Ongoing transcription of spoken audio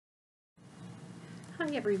Hi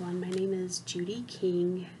everyone, my name is Judy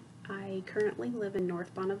King. I currently live in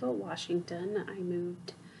North Bonneville, Washington. I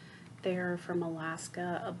moved there from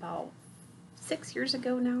Alaska about 6 years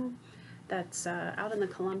ago now. That's out in the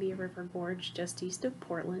Columbia River Gorge just east of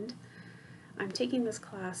Portland. I'm taking this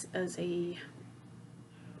class as a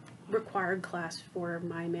required class for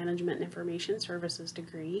my Management and Information Services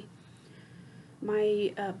degree.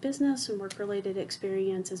 My business and work-related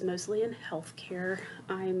experience is mostly in healthcare.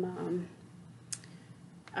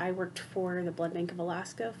 I worked for the Blood Bank of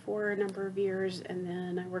Alaska for a number of years, and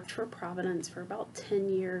then I worked for Providence for about 10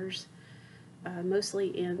 years,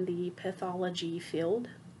 mostly in the pathology field.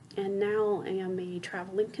 And now I am a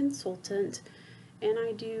traveling consultant, and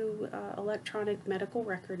I do electronic medical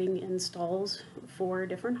recording installs for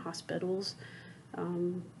different hospitals,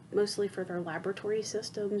 mostly for their laboratory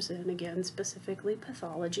systems, and again, specifically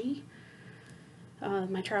pathology.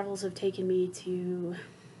 My travels have taken me to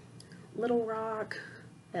Little Rock,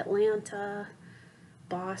 Atlanta,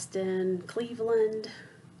 Boston, Cleveland,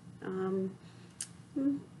 a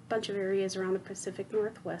bunch of areas around the Pacific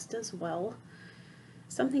Northwest as well.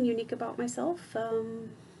 Something unique about myself,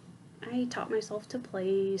 I taught myself to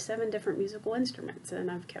play 7 different musical instruments, and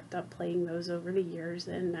I've kept up playing those over the years,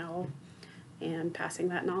 and now am passing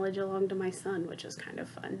that knowledge along to my son, which is kind of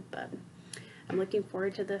fun. But I'm looking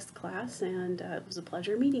forward to this class, and it was a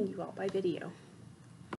pleasure meeting you all by video.